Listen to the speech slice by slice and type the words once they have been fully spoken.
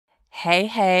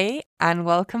Hey, and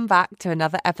welcome back to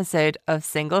another episode of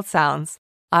Single Sounds.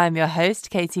 I'm your host,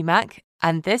 Katie Mack,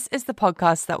 and this is the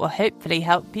podcast that will hopefully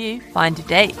help you find a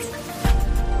date.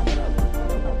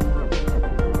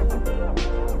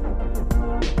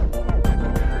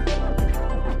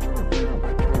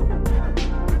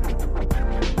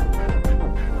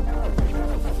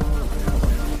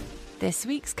 This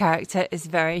week's character is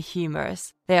very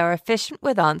humorous. They are efficient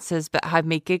with answers but had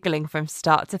me giggling from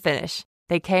start to finish.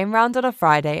 They came round on a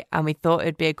Friday and we thought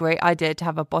it'd be a great idea to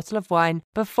have a bottle of wine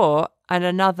before and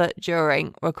another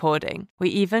during recording. We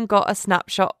even got a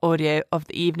snapshot audio of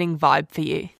the evening vibe for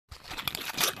you.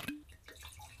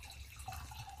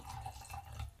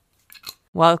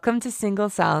 Welcome to Single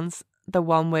Sounds, the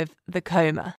one with the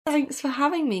coma. Thanks for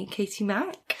having me, Katie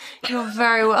Mack. You're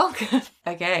very welcome.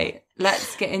 Okay,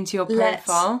 let's get into your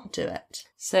profile. Let's do it.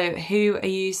 So, who are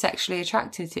you sexually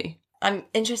attracted to? I'm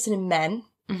interested in men.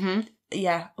 Mm-hmm.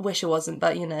 Yeah, I wish I wasn't,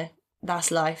 but you know,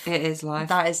 that's life. It is life.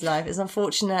 That is life. It's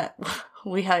unfortunate.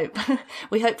 We hope.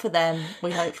 We hope for them.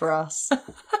 We hope for us.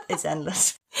 It's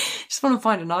endless. Just want to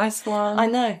find a nice one. I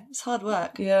know. It's hard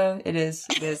work. Yeah, it is.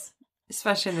 It is.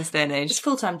 Especially in this day and age. It's a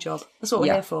full-time job. That's what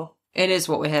we're here for. It is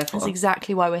what we're here for. That's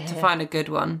exactly why we're here. To find a good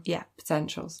one. Yeah.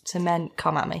 Potentials. So men,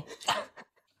 come at me.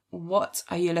 What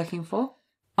are you looking for?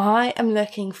 I am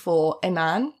looking for a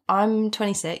man. I'm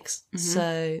 26,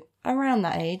 so around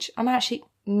that age. I'm actually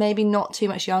maybe not too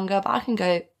much younger, but I can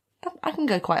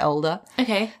go quite older.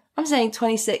 Okay. I'm saying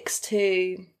 26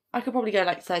 to, I could probably go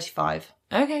like 35.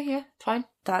 Okay, yeah, fine.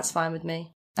 That's fine with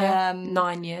me. Yeah,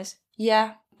 9 years.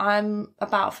 Yeah, I'm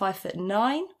about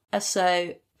 5'9",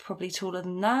 so probably taller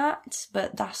than that,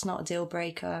 but that's not a deal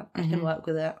breaker. I can work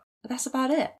with it. But that's about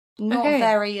it. Not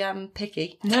very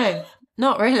picky. No,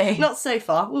 not really. Not so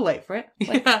far. We'll wait for it.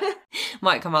 Yeah.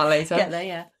 Might come out later. Get there,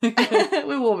 yeah.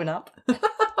 We're warming up.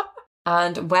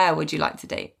 And where would you like to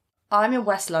date? I'm in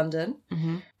West London.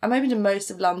 Mm-hmm. I'm open to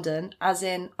most of London, as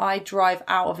in I drive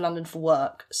out of London for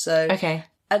work. So okay.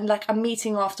 And like a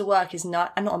meeting after work is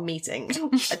not a meeting,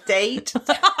 a date.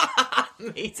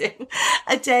 Meeting.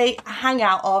 A date, a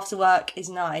hangout after work is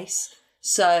nice.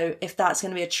 So if that's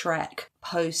going to be a trek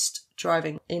post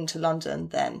driving into London,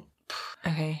 then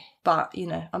okay. But you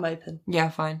know, I'm open. Yeah,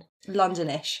 fine.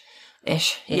 London-ish.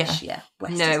 Yeah.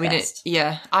 West no, is we best. didn't.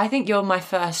 Yeah, I think you're my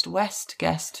first West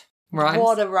guest. Rhymes.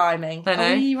 What a rhyming. I know.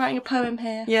 Are you writing a poem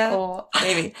here? Yeah. Or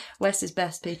maybe. West is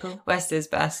best, people. West is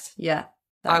best. Yeah.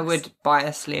 I would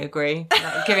biasly agree.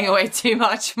 Not giving away too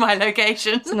much of my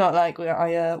location. It's not like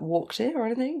I walked here or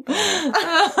anything. But...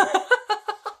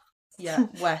 yeah,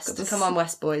 West. Come on,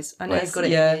 West boys. I know West, you've got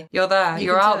it in you. You're there.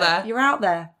 You're out there. You're out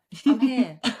there. I'm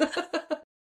here.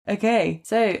 Okay,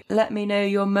 so let me know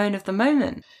your moan of the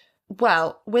moment.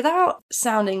 Well, without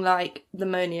sounding like the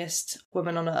moaniest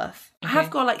woman on earth, I have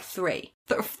got like three.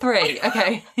 Three?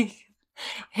 Okay.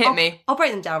 Hit me. I'll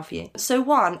break them down for you. So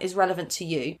one is relevant to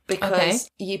you because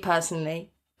you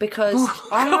personally, because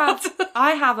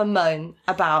I have a moan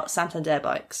about Santander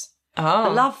bikes. Oh. I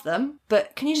love them,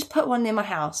 but can you just put one near my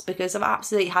house because I've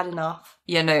absolutely had enough.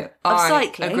 Yeah, no, of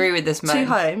cycling. I agree with this moan. To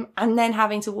home and then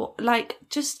having to walk. Like,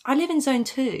 just I live in zone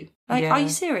 2. Like, are you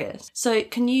serious? So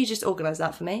can you just organise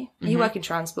that for me? You work in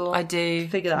transport. I do.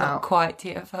 Figure that out. Not quite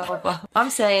TFL, but... I'm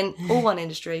saying all one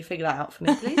industry, figure that out for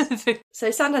me, please.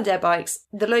 So Santander bikes,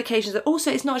 the locations... Also,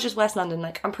 it's not just West London.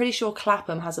 Like, I'm pretty sure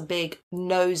Clapham has a big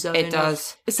no zone. It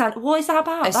does. What is that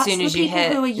about? As soon as you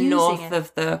hit north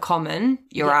of the Common,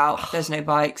 you're out. There's no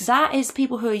bikes. That is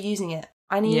people who are using it.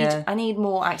 I need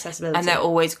more accessibility. And they're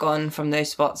always gone from those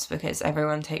spots because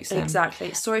everyone takes them.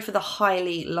 Exactly. Sorry for the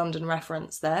highly London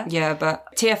reference there. Yeah,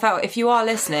 but TFL, if you are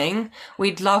listening,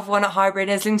 we'd love one at Highbury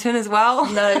and Islington as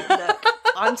well. No, look,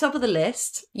 I'm top of the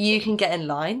list. You can get in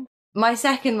line. My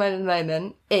second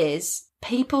moment is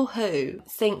people who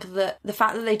think that the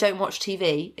fact that they don't watch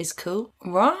TV is cool.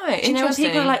 Right, Do you know when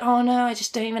people are like, oh no, I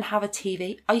just don't even have a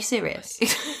TV? Are you serious?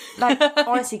 Like,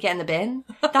 honestly, get in the bin.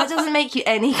 That doesn't make you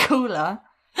any cooler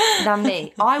than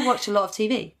me. I watch a lot of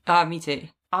TV. Me too.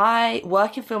 I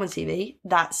work in film and TV.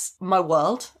 That's my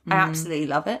world. I absolutely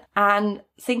love it. And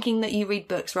thinking that you read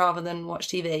books rather than watch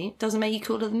TV doesn't make you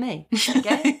cooler than me.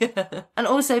 Okay? Yeah. And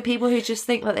also people who just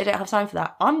think that they don't have time for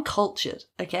that. I'm cultured,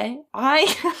 okay?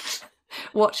 I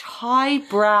watch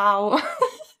highbrow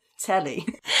telly.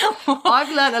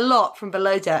 I've learned a lot from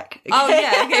Below Deck. Okay? Oh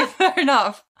yeah, okay, fair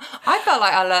enough. I felt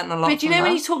like I learned a lot. But do you know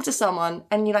when you talk to someone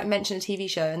and you like mention a TV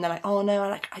show and they're like, "Oh no,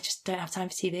 I just don't have time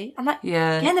for TV." I'm like,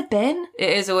 "Yeah, get in the bin." It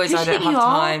is always I don't have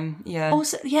time. Yeah.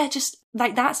 Also, yeah, just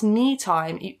like that's me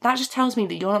time. That just tells me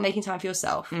that you're not making time for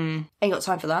yourself. Ain't got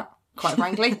time for that, quite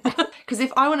frankly. Because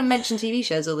if I want to mention TV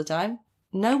shows all the time,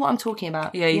 know what I'm talking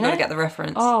about. Yeah, you got to get the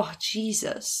reference. Oh,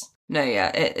 Jesus. No,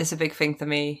 yeah, it's a big thing for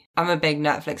me. I'm a big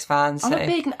Netflix fan, so...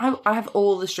 I have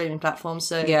all the streaming platforms,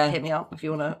 so hit me up if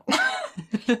you want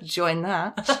to join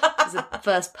that. It's the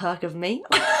first perk of me.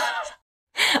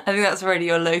 I think that's already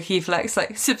your low-key flex,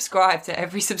 like, subscribe to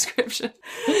every subscription.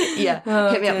 Yeah,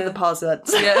 hit me up with the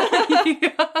passwords. Yeah.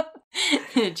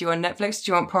 Do you want Netflix?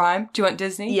 Do you want Prime? Do you want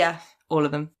Disney? Yeah. All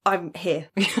of them. I'm here.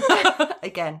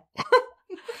 Again.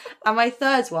 And my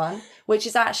third one, which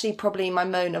is actually probably my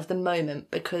moan of the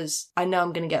moment because I know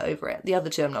I'm going to get over it. The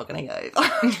other two I'm not going to get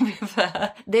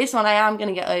over. This one I am going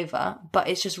to get over, but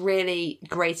it's just really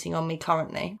grating on me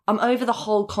currently. I'm over the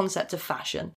whole concept of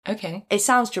fashion. Okay. It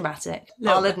sounds dramatic,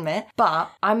 I'll admit, but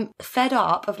I'm fed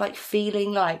up of like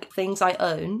feeling like things I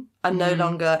own are no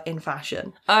longer in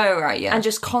fashion. Oh, right, yeah. And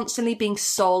just constantly being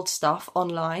sold stuff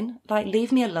online. Like,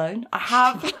 leave me alone. I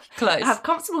have clothes. I have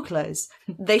comfortable clothes.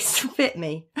 They fit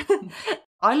me.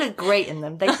 I look great in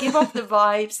them. They give off the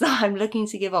vibes that I'm looking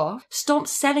to give off. Stop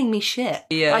selling me shit.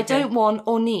 Yeah, I don't want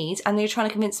or need, and you're trying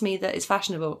to convince me that it's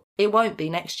fashionable. It won't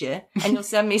be next year, and you'll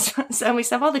send me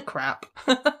some other crap.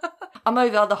 I'm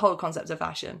over the whole concept of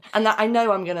fashion. And that I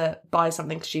know I'm going to buy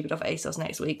something stupid off ASOS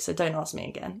next week, so don't ask me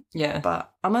again. Yeah.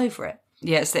 But I'm over it.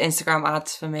 Yeah, it's the Instagram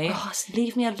ads for me. Oh,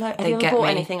 leave me alone. Have you ever bought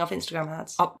anything off Instagram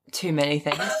ads? Oh, too many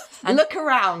things. And look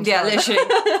around. Yeah, literally.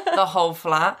 The whole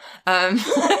flat.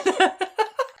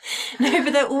 No,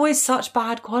 but they're always such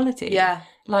bad quality. Yeah.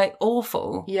 Like,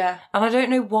 awful. Yeah. And I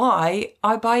don't know why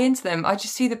I buy into them. I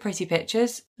just see the pretty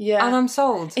pictures. Yeah. And I'm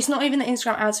sold. It's not even the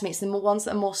Instagram ads for me. It's the ones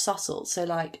that are more subtle. So,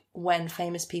 like, when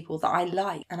famous people that I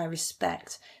like and I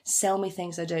respect sell me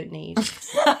things I don't need.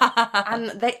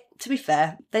 And they, to be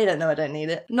fair, they don't know I don't need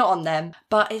it. Not on them.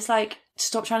 But it's like,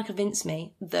 stop trying to convince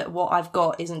me that what I've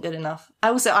got isn't good enough.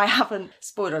 I haven't,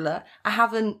 spoiler alert, I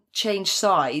haven't changed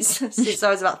size since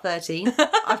I was about 13.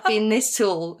 I've been this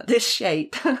tall, this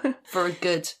shape for a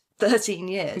good 13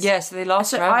 years. Yeah, so they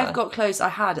last forever. I've got clothes I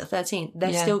had at 13.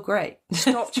 They're still great.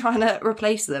 Stop trying to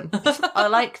replace them. I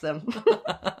like them.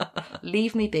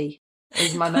 Leave me be.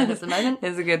 Is my moment of the moment.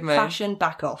 It's a good moment. Fashion,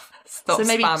 back off. Stop so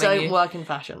maybe don't you. work in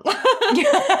fashion.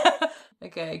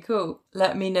 Okay, cool.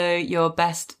 Let me know your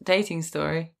best dating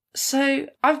story. So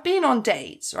I've been on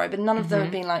dates, right? But none of them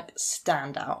have been like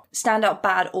standout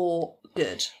bad or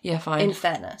good. Yeah, fine. In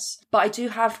fairness. But I do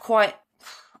have quite,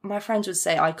 my friends would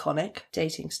say, iconic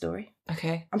dating story.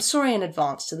 Okay. I'm sorry in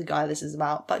advance to the guy this is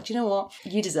about, but do you know what?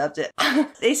 You deserved it.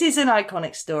 This is an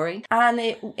iconic story, and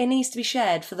it needs to be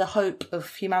shared for the hope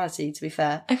of humanity, to be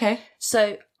fair. Okay.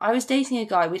 So I was dating a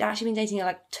guy. We'd actually been dating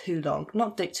like too long.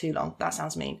 Not too long. That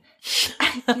sounds mean.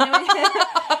 You know,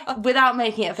 without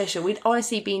making it official, we'd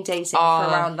honestly been dating for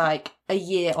around like a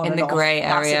year on in and the off. grey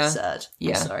area. That's absurd.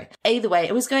 Yeah. I'm sorry. Either way,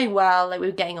 it was going well. Like we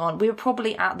were getting on. We were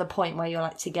probably at the point where you're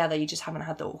like together. You just haven't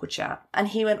had the awkward chat. And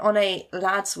he went on a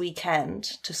lads' weekend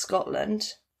to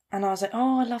Scotland. And I was like,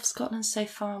 oh, I love Scotland, so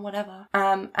fun, whatever.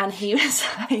 And he was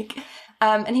like...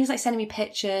 and he was like sending me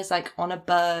pictures, like on a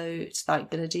boat,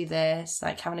 like gonna do this,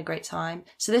 like having a great time.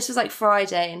 So this was like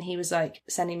Friday, and he was like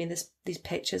sending me these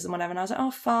pictures and whatever. And I was like,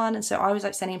 oh, fun. And so I was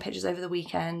like sending him pictures over the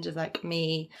weekend of like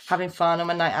me having fun on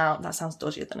my night out. That sounds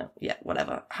dodgy, doesn't it? Yeah,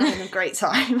 whatever. Having a great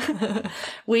time.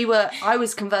 I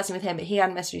was conversing with him, but he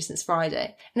hadn't messaged me since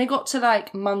Friday. And it got to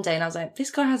like Monday, and I was like, this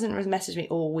guy hasn't messaged me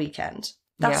all weekend.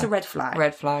 That's a red flag.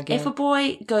 Red flag, yeah. If a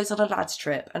boy goes on a lad's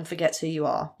trip and forgets who you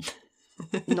are,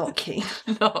 not keen.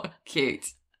 Not cute.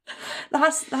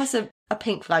 That's a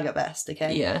pink flag at best,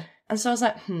 okay? Yeah. And so I was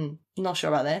like, not sure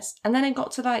about this. And then it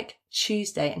got to like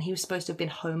Tuesday, and he was supposed to have been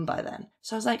home by then.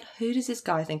 So I was like, who does this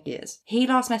guy think he is? He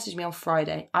last messaged me on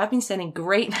Friday. I've been sending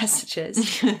great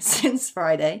messages since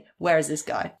Friday. Where is this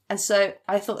guy? And so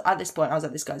I thought at this point, I was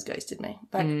like, this guy's ghosted me.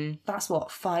 Like, that's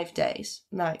what, 5 days?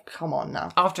 Like, come on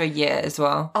now. After a year as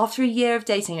well. After a year of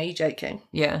dating, are you joking?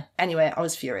 Yeah. Anyway, I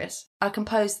was furious. I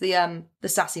composed the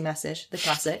sassy message, the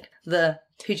classic, who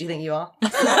do you think you are?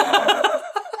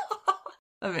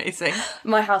 Amazing.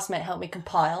 My housemate helped me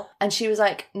compile, and she was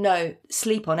like, no,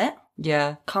 sleep on it.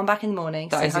 Yeah. Come back in the morning,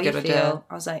 That say is how a you good feel. idea.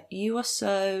 I was like, you are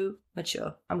so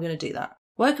mature. I'm going to do that.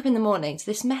 Woke up in the morning to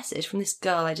this message from this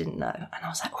girl I didn't know, and I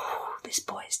was like, oh, this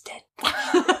boy is dead.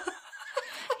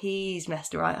 He's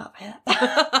messed right up here.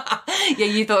 Yeah,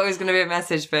 you thought it was going to be a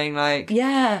message being like,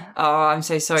 yeah. oh, I'm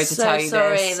so sorry to tell you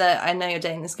sorry this. that I know you're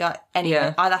dating this guy. Anyway,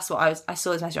 Yeah. that's what I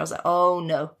saw this message. I was like, oh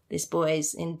no, this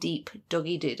boy's in deep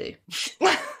doggy doo-doo.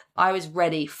 I was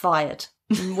ready, fired.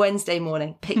 Wednesday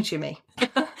morning, picture me.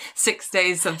 6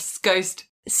 days of ghost.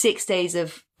 6 days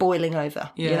of boiling over,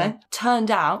 you know?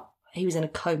 Turned out he was in a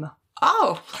coma.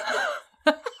 Oh.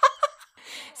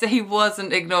 So he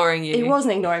wasn't ignoring you. He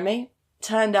wasn't ignoring me.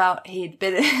 Turned out he'd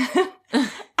been in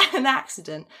an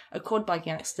accident, a quad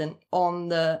biking accident, on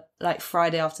the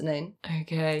Friday afternoon.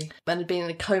 Okay. And had been in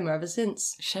a coma ever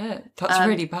since. Shit, that's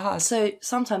really bad. So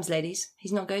sometimes, ladies,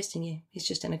 he's not ghosting you. He's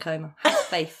just in a coma. Have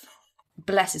faith.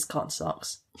 Bless his cotton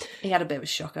socks. He had a bit of a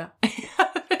shocker.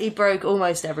 He broke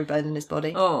almost every bone in his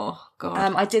body. Oh,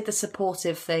 God. I did the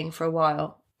supportive thing for a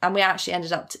while. And we actually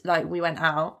ended up, we went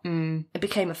out. It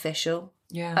became official.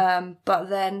 Yeah. But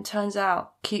then turns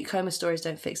out cute coma stories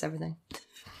don't fix everything.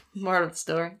 Moral of the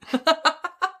story.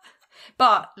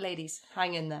 But, ladies,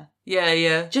 hang in there. Yeah,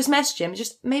 yeah. Just message him.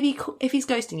 Just maybe, if he's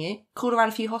ghosting you, call around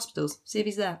a few hospitals. See if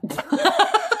he's there.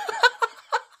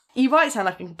 You might sound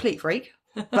like a complete freak.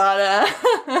 But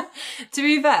to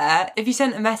be fair, if you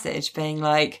sent a message being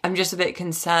like, I'm just a bit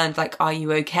concerned, like, are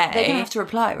you okay? They're going to have to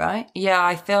reply, right? Yeah,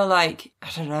 I feel like, I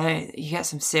don't know, you get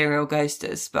some serial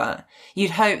ghosters, but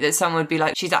you'd hope that someone would be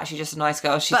like, she's actually just a nice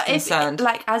girl, she's concerned.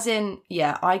 As in,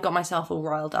 yeah, I got myself all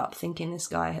riled up thinking this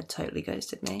guy had totally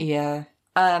ghosted me. Yeah.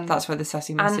 That's where the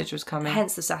sassy message was coming.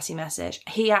 Hence the sassy message.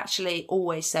 He actually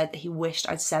always said that he wished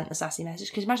I'd sent the sassy message.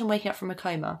 Because imagine waking up from a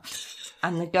coma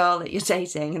and the girl that you're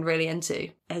dating and really into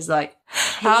is like,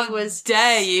 how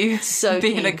dare you so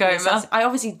be in a coma? I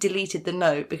obviously deleted the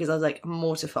note because I was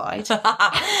mortified.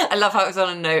 I love how it was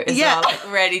on a note as well,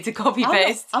 ready to copy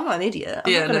paste. I'm not an idiot.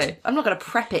 I'm not going to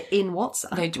prep it in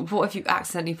WhatsApp. No, what if you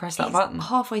accidentally press that button?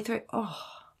 Halfway through. Oh,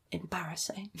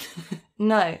 embarrassing.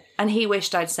 No. And he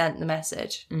wished I'd sent the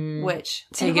message, which...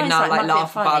 So you can now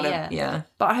laugh about it. Yeah.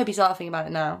 But I hope he's laughing about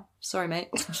it now. Sorry, mate.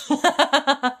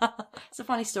 It's a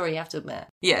funny story, you have to admit.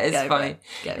 Yeah, it's funny.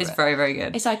 It's very, very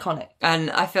good. It's iconic. And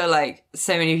I feel like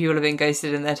so many people have been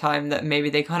ghosted in their time that maybe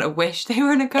they kind of wish they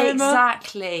were in a coma.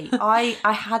 Exactly. I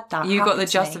had that. You got the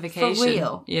justification. For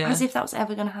real. Yeah. As if that was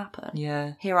ever going to happen.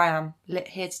 Yeah. Here I am,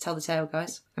 here to tell the tale,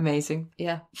 guys. Amazing.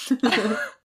 Yeah.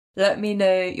 Let me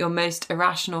know your most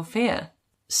irrational fear.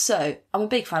 So, I'm a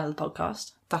big fan of the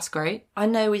podcast. That's great. I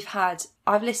know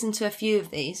I've listened to a few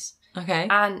of these. Okay.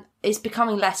 And it's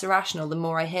becoming less irrational the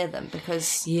more I hear them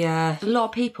because a lot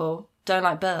of people don't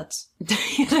like birds.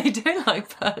 They don't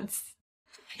like birds.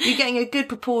 You're getting a good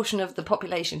proportion of the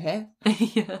population here.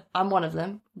 Yeah. I'm one of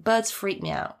them. Birds freak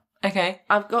me out. Okay.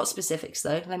 I've got specifics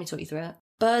though. Let me talk you through it.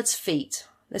 Birds' feet.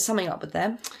 There's something up with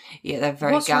them. Yeah, they're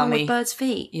very What's wrong gammy. with birds'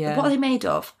 feet? Yeah. What are they made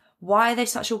of? Why are they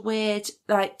such a weird,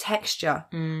 texture?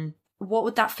 What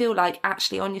would that feel like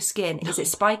actually on your skin? Is it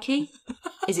spiky?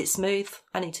 Is it smooth?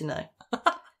 I need to know.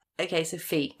 Okay, so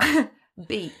feet.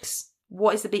 Beaks.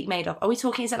 What is the beak made of? Are we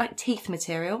talking, is it teeth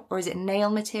material? Or is it nail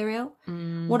material?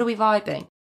 What are we vibing?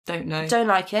 Don't know. Don't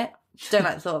like it. Don't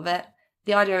like the thought of it.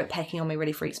 The idea of it pecking on me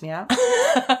really freaks me out.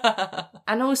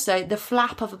 And also, the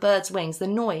flap of a bird's wings, the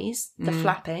noise, the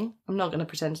flapping. I'm not going to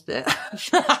pretend to do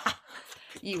it.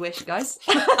 You wish, guys.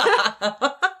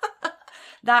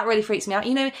 That really freaks me out.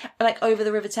 You know, over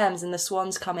the River Thames and the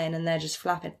swans come in and they're just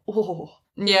flapping. Oh.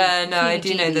 Yeah, no, I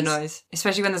do know the noise.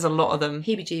 Especially when there's a lot of them.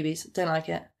 Heebie-jeebies. Don't like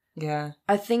it. Yeah.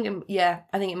 I think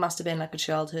it must have been a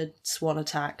childhood swan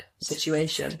attack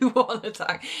situation. Swan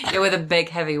attack. Yeah, with the big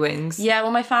heavy wings. Yeah,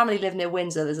 well, my family live near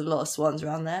Windsor. There's a lot of swans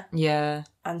around there. Yeah.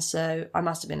 And so I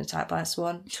must have been attacked by a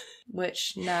swan,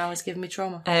 which now has given me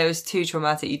trauma. It was too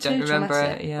traumatic. You don't remember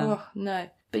it. Yeah. Oh, no.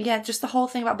 But yeah, just the whole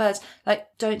thing about birds.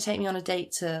 Don't take me on a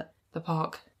date to... the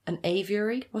park. An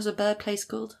aviary? What's a bird place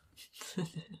called?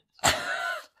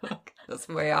 That's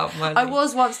way out of my league. I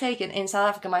was once taken in South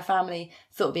Africa. My family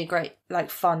thought it'd be a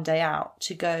great, fun day out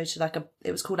to go to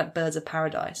it was called Birds of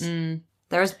Paradise.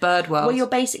 There is Bird World. Where you're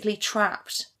basically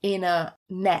trapped in a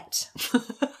net.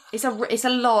 It's a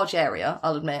large area,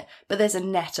 I'll admit, but there's a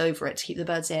net over it to keep the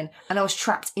birds in, and I was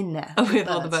trapped in there with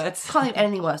all the birds. Can't think of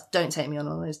anything worse. Don't take me on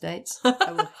all those dates.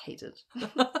 I would have hated.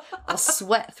 I'll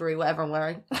sweat through whatever I'm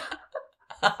wearing.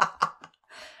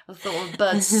 I thought of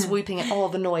birds swooping in. Oh,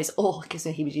 the noise. Oh, it gives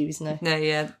me heebie-jeebies. No. No,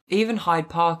 yeah. Even Hyde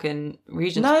Park and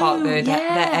Regent's Park, though,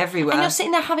 they're everywhere. And you're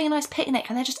sitting there having a nice picnic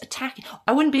and they're just attacking.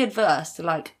 I wouldn't be adverse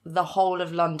to, the whole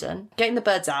of London, getting the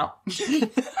birds out,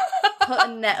 put a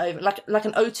net over, like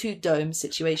an O2 dome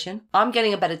situation. I'm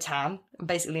getting a better tan. I'm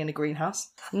basically in a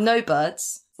greenhouse. No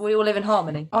birds. We all live in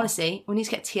harmony. Honestly, we need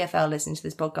to get TFL listening to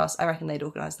this podcast. I reckon they'd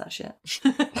organise that shit.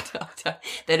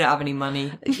 They don't have any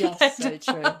money. Yes, so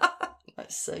true.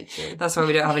 That's so true. That's why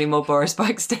we don't have any more Boris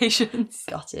Bike stations.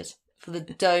 Gutted. For the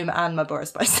dome and my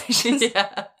Boris Bike stations.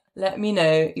 Yeah. Let me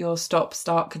know your stop,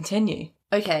 start, continue.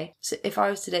 Okay, so if I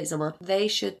was to date someone, they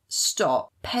should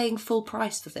stop paying full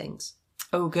price for things.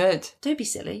 Oh, good. Don't be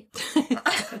silly.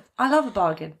 I love a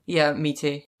bargain. Yeah, me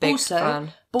too. Big also,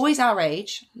 fan. Boys our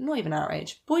age, not even our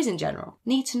age, boys in general,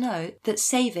 need to know that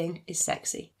saving is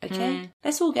sexy, okay?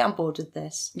 Let's all get on board with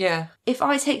this. Yeah. If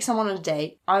I take someone on a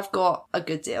date, I've got a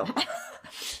good deal.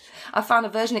 I found a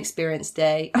Virgin Experience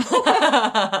day.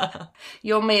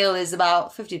 Your meal is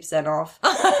about 50% off.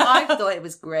 I thought it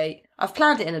was great. I've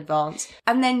planned it in advance.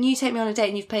 And then you take me on a date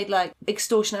and you've paid like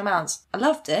extortionate amounts. I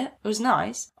loved it. It was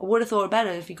nice. I would have thought it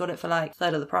better if you got it for like a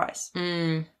third of the price.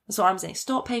 That's what I'm saying.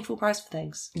 Stop paying full price for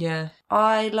things. Yeah.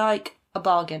 I like a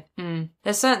bargain.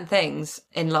 There's certain things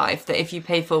in life that if you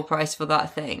pay full price for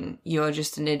that thing, you're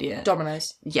just an idiot.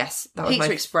 Domino's. Yes. That was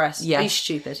Pizza Express. Yeah. Are you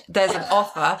stupid? There's an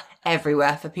offer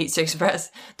everywhere for Pizza Express.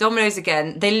 Domino's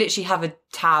again, they literally have a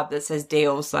tab that says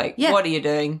deals. Like, what are you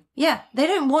doing? Yeah. They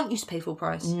don't want you to pay full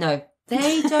price. No.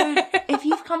 They don't. If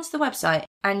you've come to the website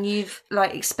and you've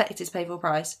like expected to pay full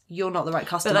price, you're not the right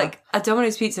customer. But like a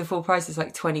Domino's pizza full price is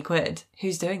like 20 quid.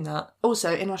 Who's doing that?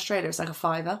 Also, in Australia, it's like a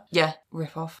 £5. Yeah,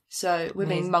 rip off. So we're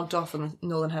being mugged off from the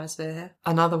Northern Hemisphere here.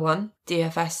 Another one,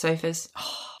 DFS sofas.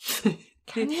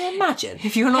 Can you imagine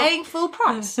if you're not paying full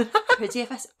price for a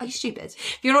DFS? Are you stupid?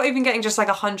 If you're not even getting just like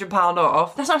 £100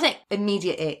 off. That's what I'm saying.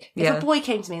 Immediate ick. If a boy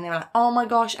came to me and they were like, oh my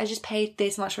gosh, I just paid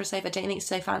this much for a sofa. Don't you think it's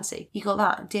so fancy? You got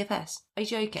that? DFS? Are you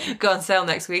joking? Go on sale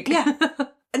next week. Yeah.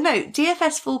 No,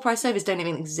 DFS full price sofas don't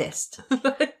even exist.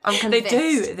 I'm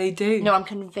convinced. They do. No, I'm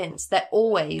convinced. They're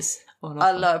always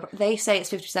a low. They say it's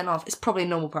 50% off. It's probably a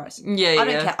normal price. Yeah, I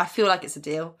don't care. I feel like it's a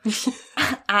deal.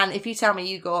 And if you tell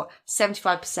me you got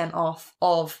 75% off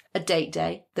of a date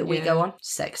day that we go on,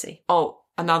 sexy. Oh,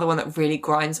 another one that really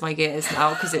grinds my gears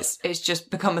now because it's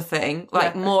just become a thing,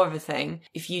 like more of a thing.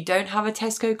 If you don't have a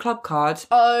Tesco Club card,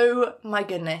 oh my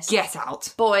goodness, get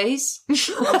out, boys.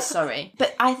 I'm sorry,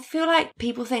 but I feel like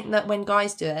people think that when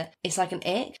guys do it, it's like an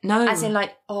ick. No, as in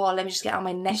like, oh, let me just get out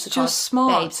my Nesta it's card. just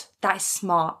smart. Babes, that is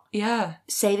smart. Yeah,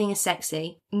 saving is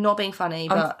sexy. Not being funny,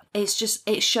 but it's just,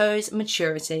 it shows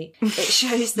maturity. It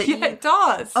shows that it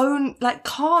does. Own like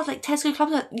cards, like Tesco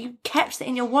Club. You kept it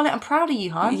in your wallet. I'm proud of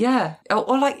you, hon. Yeah,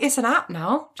 or like it's an app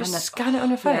now. Just scan it on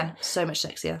your phone. Yeah, so much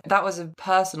sexier. That was a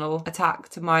personal attack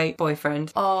to my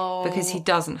boyfriend. Oh, because he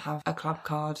doesn't have a club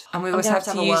card, and we always have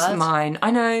to use mine.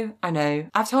 I know.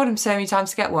 I've told him so many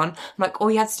times to get one. I'm like,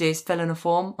 all you had to do is fill in a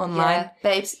form online. Yeah,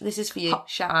 babes, this is for you.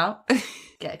 Shout out.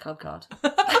 Get a club card.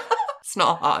 It's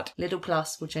not hard. Lidl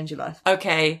Plus will change your life.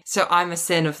 Okay, so I'm a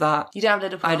sin of that. You don't have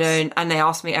Lidl Plus? I don't, and they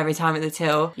ask me every time at the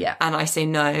till. Yeah. And I say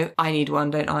no, I need one,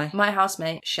 don't I? My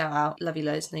housemate, shout out, love you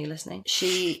loads, know you're listening.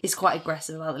 She is quite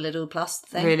aggressive about the Lidl Plus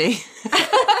thing. Really?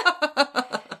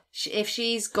 If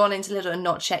she's gone into Lidl and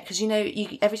not checked, because you know,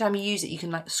 every time you use it, you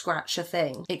can like scratch a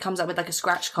thing. It comes up with like a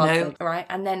scratch card thing, right?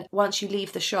 And then once you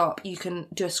leave the shop, you can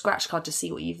do a scratch card to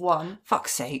see what you've won.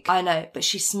 Fuck's sake. I know, but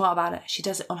she's smart about it. She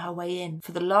does it on her way in.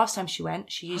 For the last time she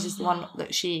went, she uses the one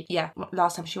that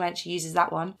last time she went, she uses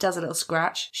that one, does a little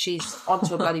scratch. She's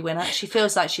onto a bloody winner. She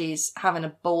feels like she's having a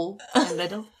ball in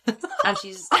Lidl. And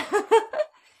she's...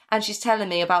 And she's telling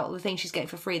me about the thing she's getting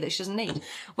for free that she doesn't need.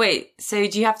 Wait, so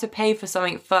do you have to pay for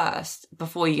something first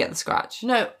before you get the scratch?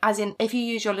 No, as in, if you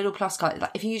use your Lidl Plus card,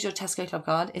 like if you use your Tesco Club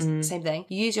card, it's the same thing.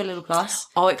 You use your Lidl Plus.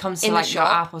 Oh, it comes to in like the your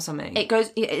shop, app or something?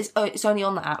 It's only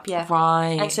on the app, yeah.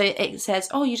 Right. And so it says,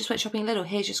 oh, you just went shopping at Lidl,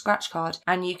 here's your scratch card.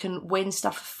 And you can win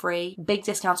stuff for free. Big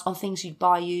discounts on things you'd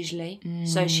buy usually.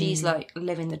 So she's like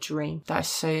living the dream. That's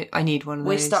so... I need one of those.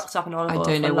 We're stocked up in olive oil. I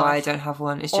don't know why I don't have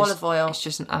one. It's just olive oil. It's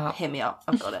just an app. Hit me up.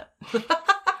 I've got it.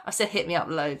 I said hit me up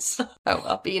loads. Oh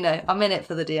well. But you know, I'm in it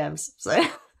for the DMs, so...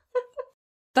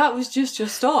 That was just your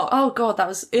start. Oh god, that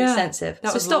was extensive.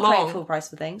 That was stop long. paying full price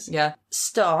for things. Yeah.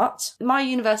 Start. My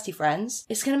university friends,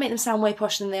 it's going to make them sound way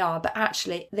posher than they are, but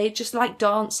actually, they just like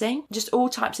dancing. Just all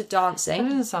types of dancing. That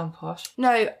doesn't sound posh.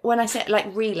 No, when I say like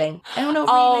reeling. Anyone know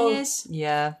what reeling is?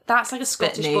 Yeah. That's like a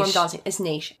Scottish ballroom dancing. It's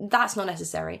niche. That's not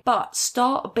necessary. But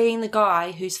start being the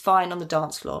guy who's fine on the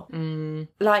dance floor.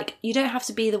 Like, you don't have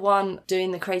to be the one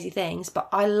doing the crazy things, but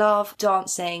I love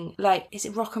dancing. Like, is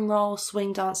it rock and roll,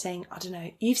 swing dancing? I don't know.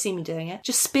 You've seen me doing it.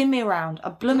 Just spin me around. I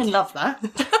blooming love that.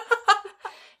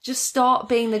 Just start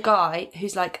being the guy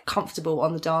who's like comfortable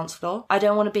on the dance floor. I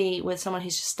don't want to be with someone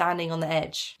who's just standing on the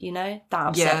edge, you know? That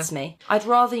upsets me. I'd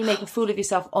rather you make a fool of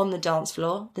yourself on the dance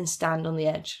floor than stand on the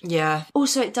edge. Yeah.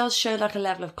 Also, it does show like a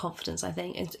level of confidence, I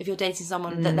think. If you're dating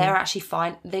someone that they're actually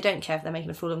fine, they don't care if they're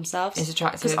making a fool of themselves. It's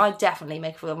attractive. Because I definitely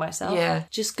make a fool of myself. Yeah.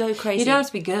 Just go crazy. You don't have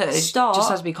to be good. Start just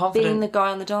have to be confident. being the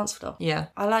guy on the dance floor. Yeah.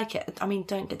 I like it. I mean,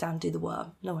 don't get down and do the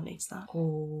worm. No one needs that.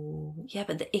 Oh. Yeah,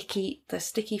 but the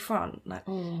sticky front, like,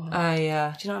 Oh,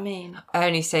 yeah. do you know what I mean? I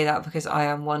only say that because I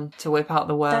am one to whip out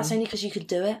the worm. That's only because you could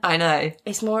do it. I know.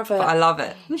 It's more of a... But I love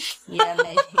it. Yeah,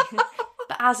 maybe.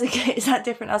 But is that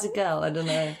different as a girl? I don't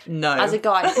know. No. As a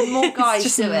guy, more guys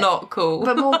it's just do it. not cool.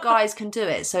 But more guys can do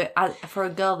it. So for a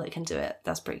girl that can do it,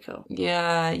 that's pretty cool.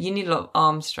 Yeah, you need a lot of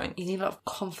arm strength. You need a lot of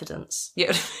confidence.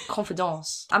 Yeah.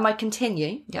 Confidence. And my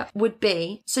continue Yeah. would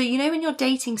be, so you know when you're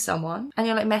dating someone and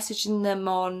you're like messaging them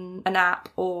on an app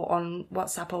or on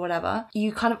WhatsApp or whatever,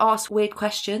 you kind of ask weird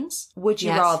questions. Would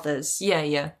you rathers?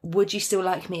 Yeah. Would you still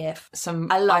like me if?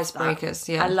 Some I love icebreakers,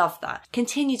 that. yeah. I love that.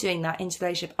 Continue doing that into the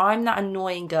relationship. I'm that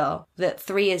annoying girl that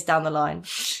 3 years down the line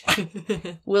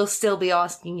will still be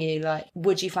asking you, like,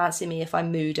 would you fancy me if I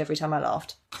mooed every time I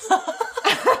laughed?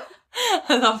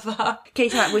 I love that.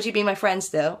 Katie, like, would you be my friend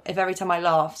still if every time I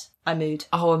laughed, I mooed?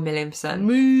 Oh, 1,000,000%.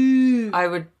 Moo! I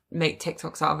would make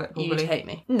TikToks out of it, probably. You'd hate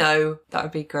me. No, that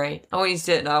would be great. I want you to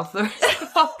do it now for the rest of the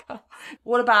podcast.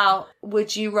 What about,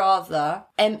 would you rather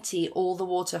empty all the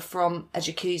water from a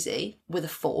jacuzzi with a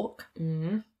fork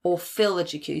or fill the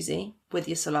jacuzzi with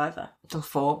your saliva? The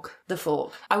fork. The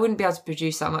fork. I wouldn't be able to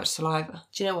produce that much saliva.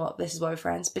 Do you know what? This is why we're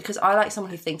friends. Because I like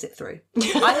someone who thinks it through.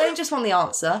 I don't just want the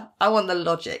answer. I want the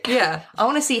logic. Yeah. I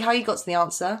want to see how you got to the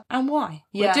answer and why.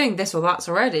 We're doing this or that's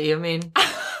already. I mean...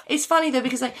 It's funny though,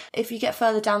 because like if you get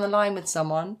further down the line with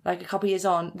someone, like a couple of years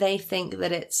on, they think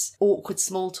that it's awkward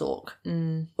small talk,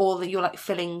 or that you're like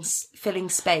filling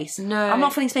space. No, I'm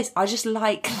not filling space. I just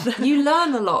like you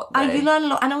learn a lot. Though. You learn a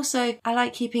lot, and also I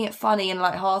like keeping it funny and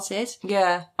light-hearted.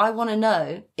 Yeah, I want to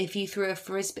know if you threw a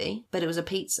frisbee, but it was a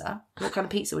pizza. What kind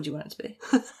of pizza would you want it to be?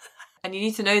 And you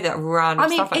need to know that random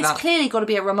stuff like that. It's clearly got to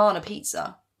be a Romana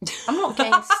pizza. I'm not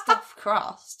getting stuffed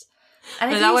crust.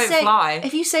 And that won't fly.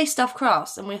 If you say stuffed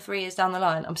crust and we're 3 years down the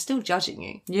line, I'm still judging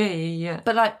you. Yeah.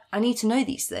 But like, I need to know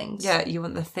these things. Yeah, you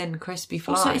want the thin, crispy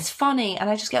fly. Also, it's funny, and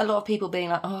I just get a lot of people being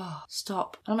like, "Oh,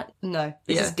 stop!" And I'm like, "No,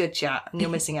 this is good chat, and you're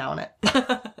missing out on it."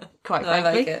 Quite frankly, I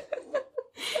like it.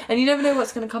 And you never know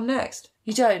what's going to come next.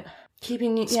 You don't.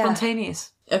 Keeping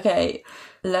Spontaneous. Okay,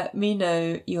 let me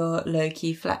know your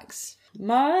low-key flex.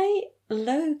 My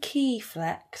low-key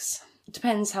flex.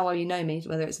 Depends how well you know me,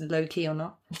 whether it's low-key or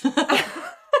not.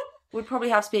 Would probably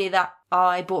have to be that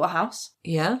I bought a house.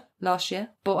 Yeah. Last year.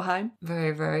 Bought a home.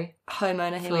 Very, very.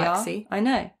 Homeowner, here flexy. we are. I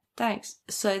know. Thanks.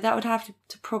 So that would have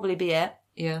to probably be it.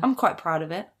 Yeah. I'm quite proud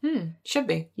of it. Should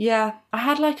be. Yeah. I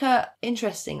had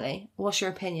interestingly, what's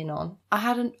your opinion on? I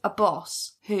had a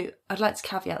boss who, I'd like to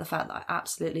caveat the fact that I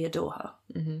absolutely adore her.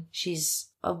 Mm-hmm. She's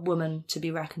a woman to be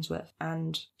reckoned with,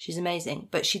 and she's amazing.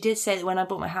 But she did say that when I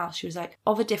bought my house, she was like,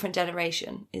 of a different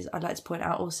generation, I'd like to point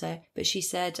out also. But she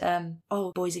said,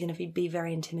 boys are going to be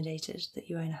very intimidated that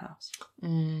you own a house.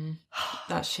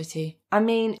 That's shitty. I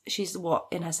mean, she's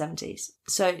in her 70s.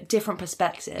 So different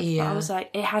perspective. Yeah. But I was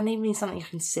like, it hadn't even been something I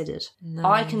considered. No.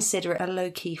 I consider it a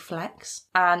low-key flex.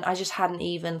 And I just hadn't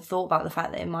even thought about the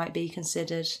fact that it might be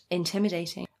considered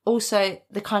intimidating. Also,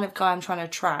 the kind of guy I'm trying to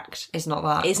attract is not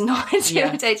that. Is not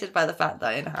intimidated by the fact that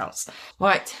I own a house.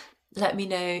 Right. Let me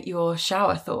know your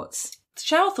shower thoughts.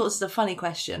 Shower thoughts is a funny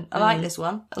question. I like this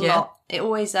one a lot. It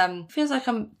always feels like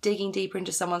I'm digging deeper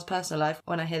into someone's personal life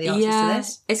when I hear the answers to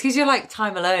this. It's because you're like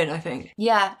time alone, I think.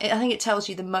 Yeah, I think it tells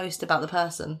you the most about the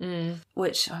person.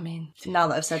 Which, I mean, now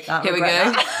that I've said that, here we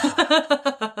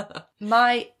go.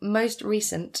 My most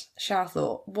recent shower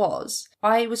thought was,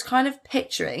 I was kind of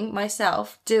picturing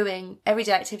myself doing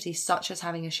everyday activities such as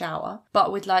having a shower,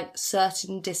 but with like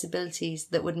certain disabilities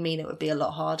that would mean it would be a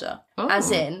lot harder. Oh.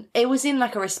 As in, it was in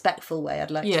like a respectful way,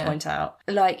 I'd like to point out.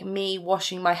 Like me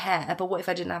washing my hair, but what if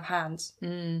I didn't have hands?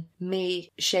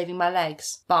 Me shaving my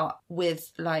legs, but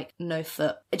with like no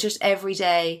foot. Just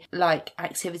everyday like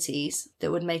activities that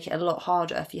would make it a lot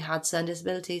harder if you had certain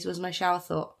disabilities was my shower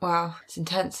thought. Wow, it's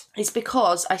intense. It's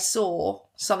because I saw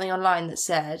something online that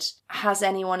said, has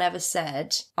anyone ever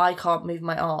said, I can't move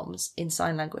my arms in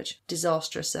sign language?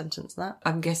 Disastrous sentence, that.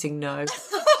 I'm guessing no.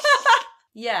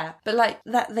 Yeah, but like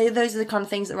those are the kind of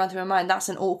things that run through my mind. That's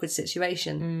an awkward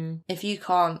situation. If you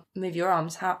can't move your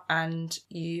arms, and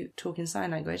you talk in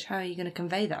sign language, how are you going to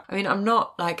convey that? I mean, I'm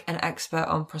not like an expert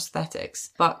on prosthetics,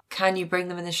 but can you bring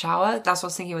them in the shower? That's what I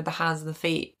was thinking with the hands and the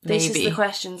feet. Maybe. This is the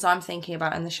questions I'm thinking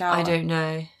about in the shower. I don't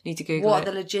know. Need to Google what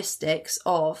are the logistics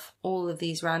of all of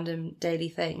these random daily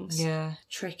things? Yeah.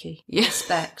 Tricky. Yeah.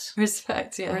 Respect.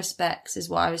 Respect, yeah. Respects is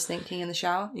what I was thinking in the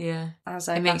shower. Yeah. As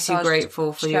I it makes you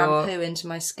grateful for shampoo your... into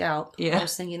my scalp. Yeah. I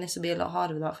was thinking this would be a lot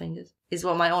harder without fingers. Is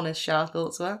what my honest shower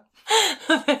thoughts were.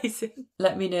 Amazing.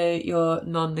 Let me know your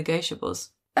non-negotiables.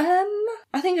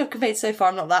 I think I've conveyed so far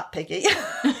I'm not that picky.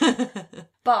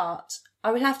 But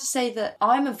I would have to say that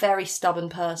I'm a very stubborn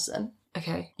person.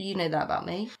 Okay. You know that about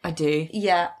me. I do.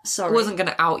 Yeah, sorry. I wasn't going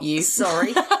to out you.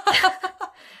 Sorry.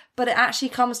 But it actually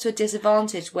comes to a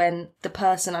disadvantage when the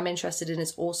person I'm interested in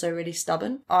is also really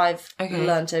stubborn. I've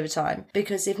learnt over time.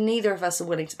 Because if neither of us are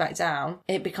willing to back down,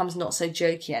 it becomes not so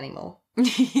jokey anymore.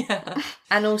 Yeah.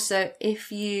 And also,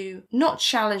 if you not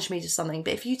challenge me to something,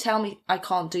 but if you tell me I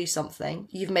can't do something,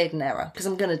 you've made an error because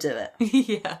I'm going to do it.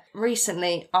 Yeah.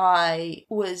 Recently, I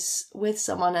was with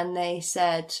someone and they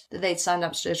said that they'd signed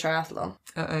up to do a triathlon.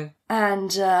 Uh-oh.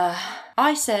 And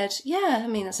I said, yeah, I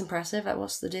mean, that's impressive. Like,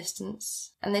 what's the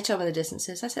distance? And they told me the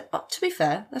distances. I said, oh, to be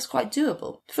fair, that's quite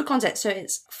doable. For context, so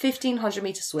it's 1,500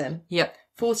 metre swim. Yep.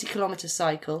 40 kilometre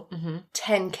cycle,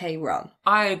 10k run.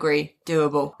 I agree.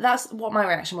 Doable. That's what my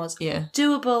reaction was. Yeah.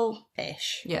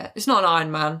 Doable-ish. Yeah. It's not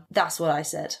an Ironman. That's what I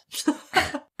said.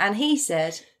 And he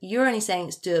said, you're only saying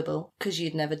it's doable because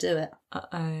you'd never do it.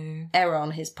 Uh-oh. Error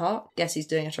on his part. Guess who's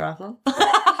doing a triathlon?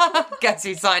 Guess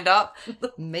who signed up?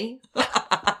 Me.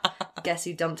 Guess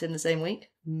who dumped in the same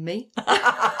week? Me.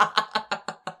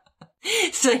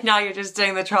 So now you're just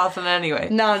doing the triathlon anyway?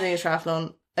 Now I'm doing a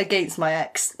triathlon against my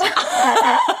ex.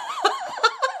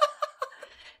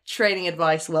 Training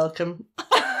advice, welcome.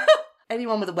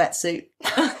 Anyone with a wetsuit,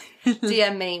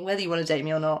 DM me, whether you want to date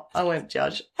me or not. I won't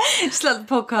judge. Just let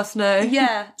the podcast know.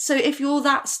 Yeah. So if you're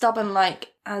that stubborn, like,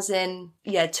 as in,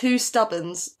 yeah, two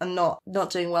stubborns and not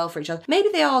doing well for each other. Maybe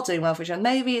they are doing well for each other.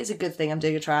 Maybe it's a good thing I'm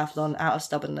doing a triathlon out of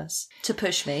stubbornness to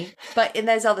push me. But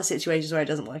there's other situations where it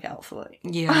doesn't work out for me.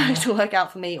 Yeah. It will work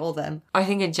out for me or them. I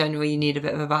think in general you need a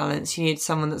bit of a balance. You need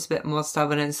someone that's a bit more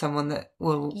stubborn and someone that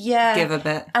will give a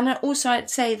bit. And also I'd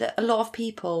say that a lot of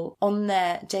people on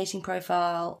their dating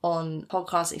profile, on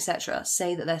podcasts, etc.,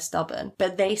 say that they're stubborn,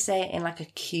 but they say it in like a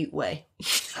cute way.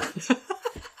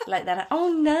 Like they're like, oh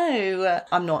no.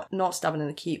 I'm not stubborn in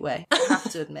a cute way, I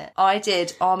have to admit. I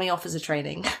did army officer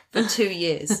training for 2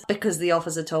 years because the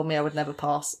officer told me I would never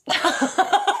pass.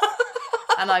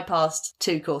 And I passed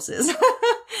 2 courses.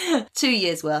 2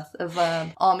 years worth of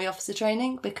army officer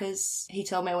training because he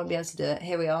told me I wouldn't be able to do it.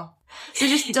 Here we are. So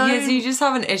just don't... Yeah, so you just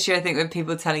have an issue, I think, with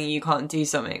people telling you can't do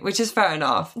something, which is fair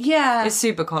enough. Yeah. It's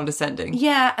super condescending.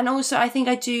 Yeah, and also I think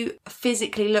I do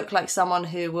physically look like someone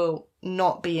who will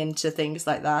not be into things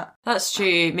like that. That's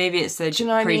true. Maybe it's the Do you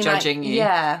know what prejudging I mean? Like, you.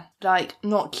 Yeah, like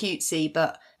not cutesy,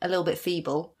 but a little bit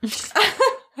feeble.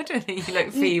 I don't think you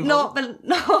look feeble.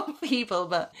 Not feeble,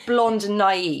 but blonde and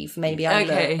naive, maybe I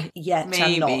look.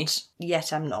 Maybe.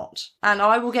 Yet I'm not. And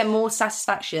I will get more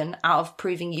satisfaction out of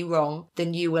proving you wrong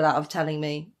than you will out of telling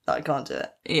me that I can't do it.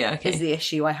 Yeah, okay. Is the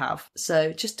issue I have.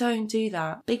 So just don't do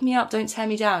that. Big me up, don't tear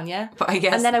me down, yeah? But I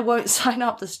guess... And then I won't sign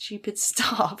up to stupid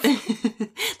stuff.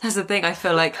 That's the thing, I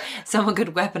feel like someone could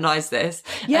weaponise this.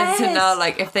 Yes. And so now,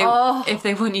 like, if they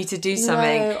want you to do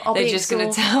something, they're just going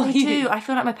to tell you. They do. I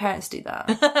feel like my parents do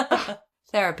that.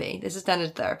 Therapy. This is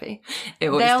standard therapy. It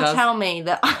always does. They'll tell me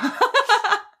that...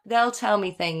 They'll tell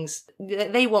me things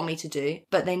that they want me to do,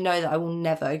 but they know that I will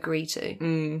never agree to.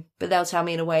 Mm. But they'll tell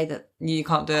me in a way that... You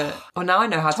can't do it. Well, now I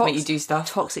know how to make you do stuff.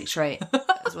 Toxic trait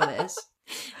is what it is.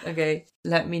 Okay,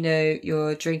 let me know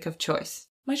your drink of choice.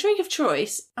 My drink of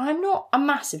choice, I'm not a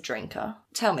massive drinker.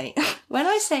 Tell me, when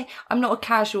I say I'm not a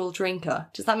casual drinker,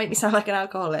 does that make me sound like an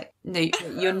alcoholic? No,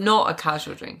 you're not a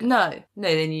casual drinker. No. No,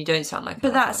 then you don't sound like an But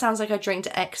alcoholic. that sounds like I drink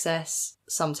to excess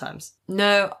sometimes.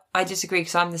 No, I disagree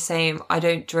because I'm the same. I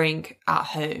don't drink at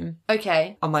home.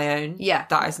 Okay. On my own. Yeah.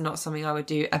 That is not something I would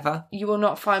do ever. You will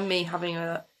not find me having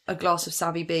a glass of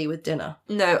Savvy B with dinner.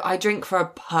 No, I drink for a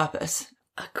purpose.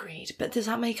 Agreed. But does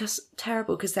that make us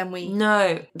terrible? Because then we...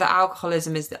 No, the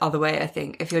alcoholism is the other way, I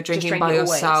think. If you're drinking by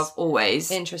yourself always,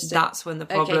 interesting. That's when the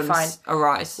problems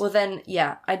arise. Well then,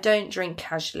 yeah, I don't drink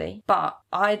casually, but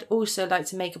I'd also like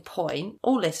to make a point,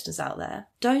 all listeners out there,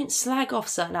 don't slag off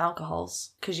certain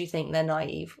alcohols because you think they're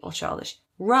naive or childish.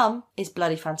 Rum is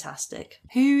bloody fantastic.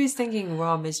 Who is thinking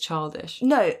rum is childish?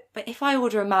 No, but if I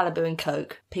order a Malibu and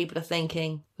Coke, people are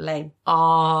thinking lame.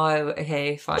 Oh,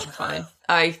 okay, fine.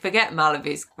 I forget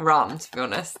Malibu's rum, to be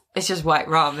honest. It's just white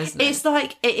rum, isn't it? It's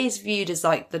like, it is viewed as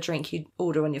like the drink you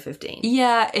order when you're 15.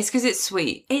 Yeah, it's because it's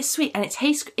sweet. It's sweet and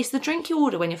it's the drink you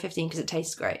order when you're 15 because it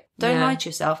tastes great. Don't lie to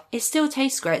yourself. It still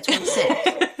tastes great at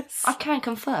 26. I can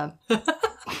confirm.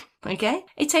 Okay?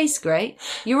 It tastes great.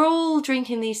 You're all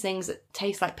drinking these things that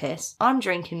taste like piss. I'm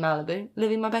drinking Malibu,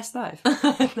 living my best life.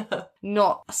 No.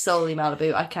 Not solely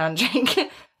Malibu. I can drink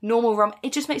normal rum.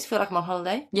 It just makes you feel like I'm on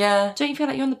holiday. Yeah. Don't you feel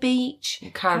like you're on the beach?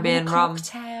 Caribbean having a rum.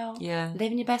 cocktail. Yeah.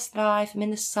 Living your best life. I'm in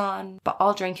the sun. But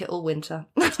I'll drink it all winter.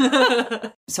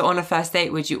 So on a first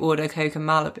date, would you order Coke and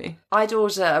Malibu? I'd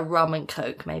order a rum and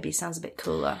Coke, maybe. Sounds a bit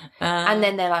cooler. And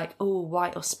then they're like, oh,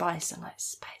 white or spice? I'm like,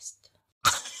 spiced.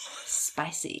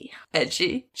 Spicy.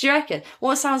 Edgy. Do you reckon?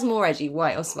 What sounds more edgy,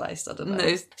 white or spiced? I don't know.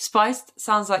 No, spiced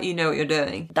sounds like you know what you're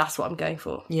doing. That's what I'm going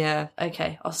for. Yeah.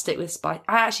 Okay, I'll stick with spice.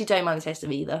 I actually don't mind the taste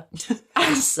of either.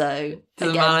 So,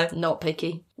 Doesn't again, matter. not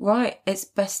picky. Right, it's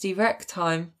bestie rec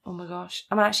time. Oh my gosh.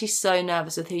 I'm actually so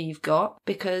nervous with who you've got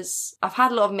because I've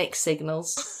had a lot of mixed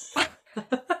signals.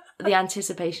 The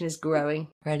anticipation is growing.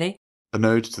 Ready? An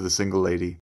ode to the single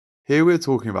lady. Here we're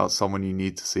talking about someone you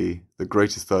need to see, the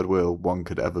greatest third wheel one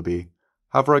could ever be.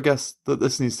 However, I guess that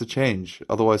this needs to change,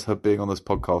 otherwise her being on this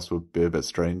podcast would be a bit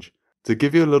strange. To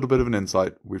give you a little bit of an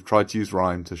insight, we've tried to use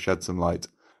rhyme to shed some light.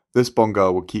 This Bond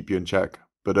girl will keep you in check,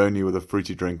 but only with a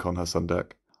fruity drink on her sun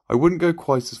deck. I wouldn't go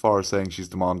quite as far as saying she's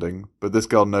demanding, but this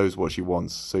girl knows what she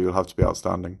wants, so you'll have to be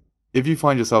outstanding. If you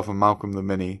find yourself a Malcolm the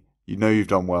Mini, you know you've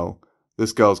done well.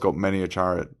 This girl's got many a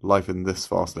chariot. Life in this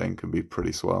fast lane can be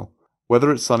pretty swell. Whether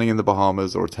it's sunning in the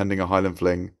Bahamas or attending a Highland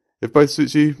fling, if both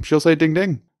suits you, she'll say ding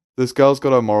ding. This girl's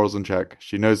got her morals in check.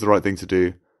 She knows the right thing to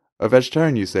do. A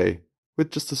vegetarian, you say,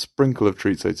 with just a sprinkle of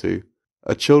treats or two.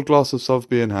 A chilled glass of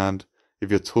Sovby in hand. If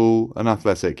you're tall and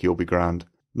athletic, you'll be grand.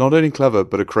 Not only clever,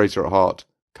 but a creator at heart.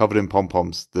 Covered in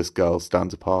pom-poms, this girl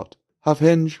stands apart. Have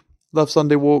hinge, love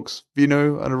Sunday walks,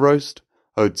 vino and a roast.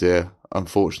 Oh dear,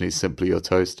 unfortunately simply your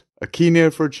toast. A keen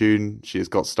ear for a tune, she has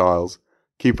got styles.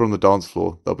 Keep her on the dance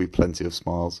floor, there'll be plenty of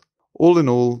smiles. All in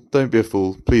all, don't be a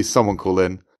fool, please someone call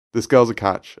in. This girl's a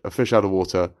catch, a fish out of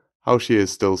water. How she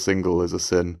is still single is a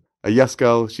sin. A yes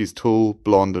girl, she's tall,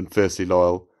 blonde and fiercely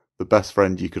loyal. The best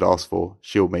friend you could ask for,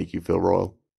 she'll make you feel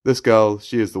royal. This girl,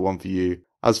 she is the one for you.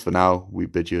 As for now, we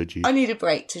bid you adieu. I need a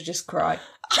break to just cry.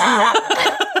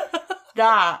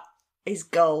 That is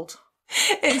gold.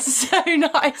 It's so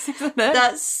nice, isn't it?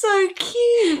 That's so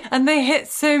cute. And they hit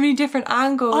so many different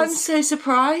angles. I'm so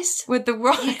surprised. With the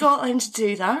rhyme. You got him to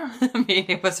do that. I mean,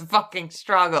 it was a fucking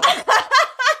struggle.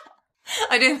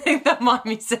 I don't think they'll mind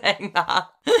me saying that.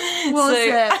 Was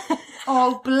it?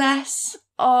 Oh, bless.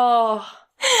 Oh.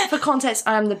 For context,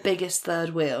 I am the biggest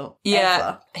third wheel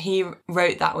ever. He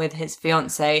wrote that with his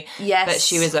fiancée. Yes. But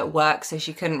she was at work, so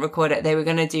she couldn't record it. They were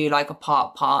going to do like a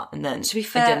part, and then to be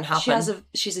fair, it didn't happen.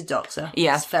 she's a doctor.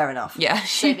 Yeah. It's fair enough. Yeah.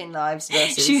 Saving lives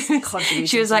versus contributing.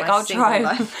 She was to like, my I'll try and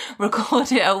life.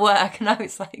 record it at work. And I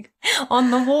was like, on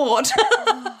the ward.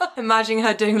 Imagining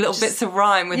her doing little bits of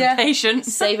rhyme with the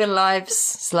patients. Saving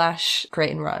lives /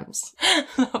 creating rhymes.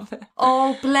 Love it.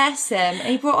 Oh, bless him.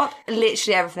 He brought up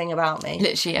literally everything about me.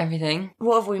 Literally everything.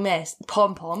 What have we missed?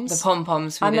 Pom-poms. The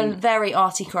pom-poms. I'm a very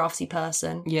arty crafty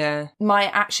person. Yeah. My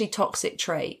actually toxic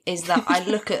trait is that I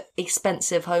look at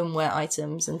expensive homeware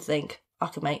items and think, I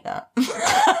could make that.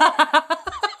 I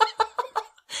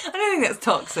don't think that's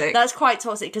toxic. That's quite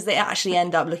toxic because they actually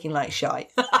end up looking like shite.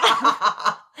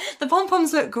 The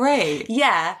pom-poms look great.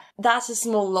 Yeah, that's a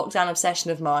small lockdown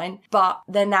obsession of mine, but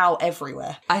they're now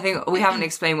everywhere. I think we haven't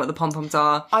explained what the pom-poms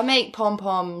are. I make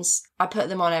pom-poms, I put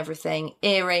them on everything.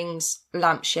 Earrings,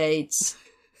 lampshades,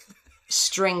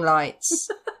 string lights.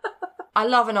 I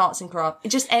love an arts and craft.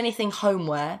 Just anything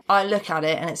homeware. I look at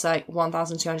it and it's like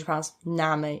 £1,200.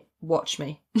 Nah, mate, watch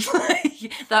me.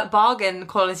 That bargain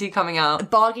quality coming out.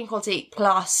 Bargain quality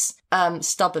plus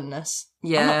stubbornness.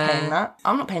 Yeah.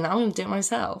 I'm not paying that. I'm going to do it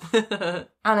myself. And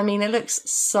I mean, it looks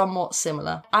somewhat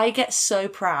similar. I get so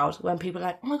proud when people are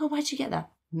like, oh my God, where'd you get that?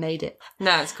 Made it.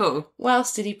 No, it's cool. What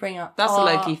else did he bring up? That's a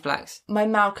low-key flex. My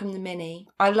Malcolm the Mini.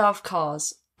 I love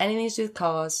cars. Anything to do with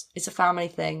cars. It's a family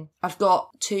thing. I've got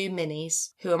 2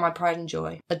 minis who are my pride and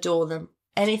joy. Adore them.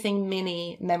 Anything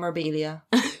mini memorabilia.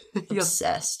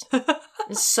 Obsessed.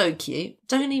 It's so cute.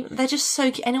 They're just so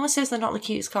cute. Anyone says they're not the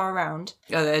cutest car around,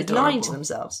 Oh, they're lying to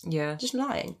themselves. Yeah. Just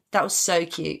lying. That was so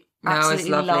cute. No, it's Absolutely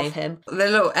lovely. love him. The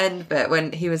little end bit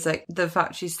when he was like, the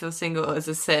fact she's still single is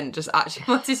a sin, just actually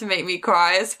wanted to make me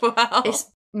cry as well.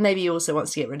 Maybe he also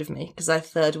wants to get rid of me because I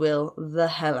third wheel the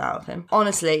hell out of him.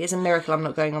 Honestly, it's a miracle I'm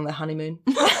not going on their honeymoon.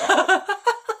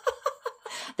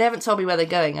 They haven't told me where they're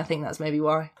going. I think that's maybe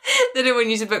why. They didn't want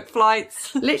you to book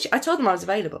flights. Literally, I told them I was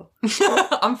available.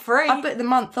 I'm free. I booked the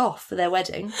month off for their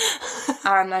wedding.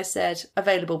 And I said,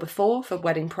 available before for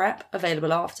wedding prep,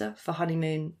 available after for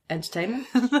honeymoon entertainment.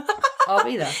 I'll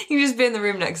be there. You can just be in the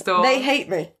room next door. They hate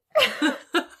me.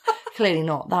 Clearly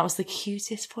not. That was the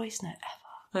cutest voice note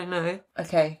ever. I know.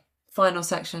 Okay, final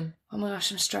section. Oh my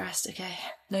gosh, I'm stressed. Okay.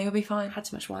 No, you'll be fine. I had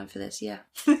too much wine for this, yeah.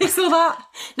 You saw that?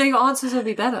 No, your answers will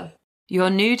be better. Your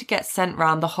nude gets sent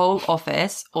round the whole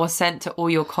office or sent to all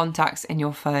your contacts in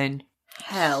your phone.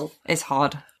 Hell. It's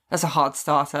hard. That's a hard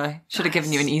starter. Should have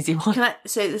given you an easy one.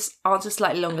 So this answer's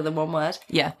slightly longer than one word.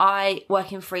 Yeah. I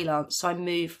work in freelance, so I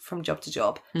move from job to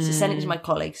job. So sending it to my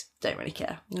colleagues, don't really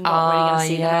care. Not really going to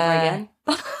see them ever again.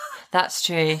 That's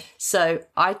true. So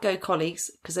I'd go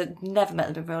colleagues because I'd never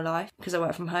met them in real life because I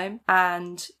work from home,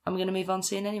 and I'm going to move on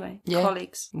soon anyway. Yeah.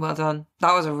 Colleagues. Well done.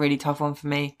 That was a really tough one for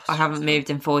me. I haven't moved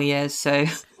in 4 years, so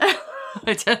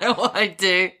I don't know what I'd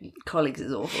do. Colleagues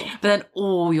is awful. But then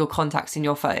all your contacts in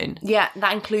your phone. Yeah,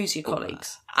 that includes your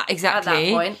colleagues. Exactly. At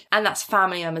that point. And that's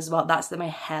family members as well. That's my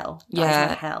hell. That Yeah. is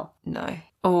my hell. No.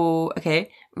 Oh, okay.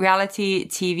 Reality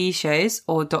TV shows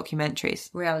or documentaries?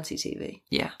 Reality TV.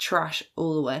 Yeah. Trash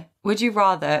all the way. Would you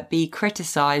rather be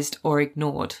criticised or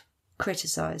ignored?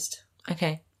 Criticised.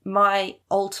 Okay. My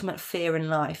ultimate fear in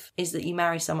life is that you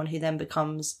marry someone who then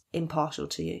becomes impartial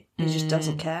to you, who just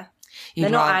doesn't care. They're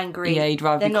not angry. Yeah, you'd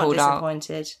rather They're be not called out.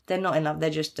 disappointed. They're not in love. They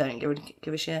just don't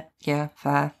give a shit. Yeah,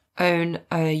 fair. Own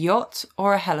a yacht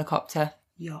or a helicopter?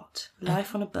 Yacht.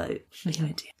 Life on a boat. No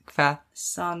idea. Fair.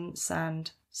 Sun,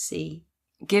 sand, sea.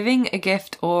 Giving a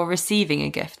gift or receiving a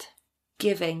gift?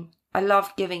 Giving. I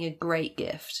love giving a great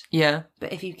gift. Yeah.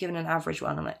 But if you've given an average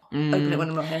one, I'm like, open it when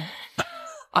I'm not here.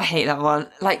 I hate that one.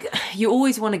 Like, you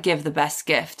always want to give the best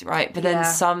gift, right? But then Yeah.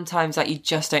 sometimes, like, you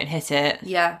just don't hit it.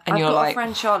 Yeah. And I've you're got like... a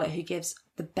friend, Charlotte, who gives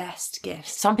the best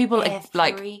gifts. Some people are,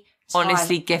 like, Every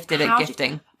honestly time. gifted How at do you-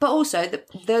 gifting. But also,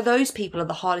 those people are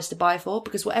the hardest to buy for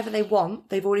because whatever they want,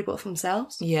 they've already bought for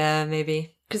themselves. Yeah,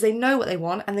 maybe. Because they know what they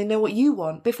want and they know what you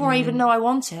want before I even know I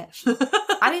want it.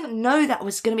 I didn't know that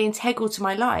was going to be integral to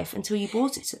my life until you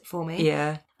bought it for me.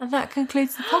 Yeah. And that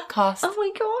concludes the podcast. Oh my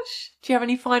gosh. Do you have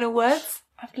any final words?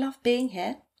 I've loved being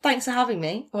here. Thanks for having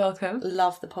me. Welcome.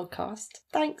 Love the podcast.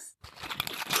 Thanks.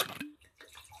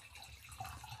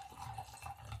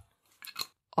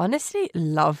 Honestly,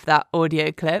 love that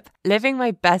audio clip. Living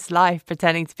my best life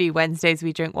pretending to be Wednesdays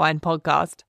We Drink Wine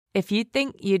podcast. If you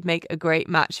think you'd make a great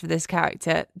match for this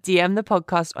character, DM the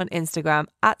podcast on Instagram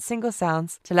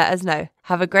 @SingleSounds to let us know.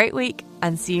 Have a great week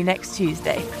and see you next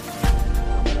Tuesday.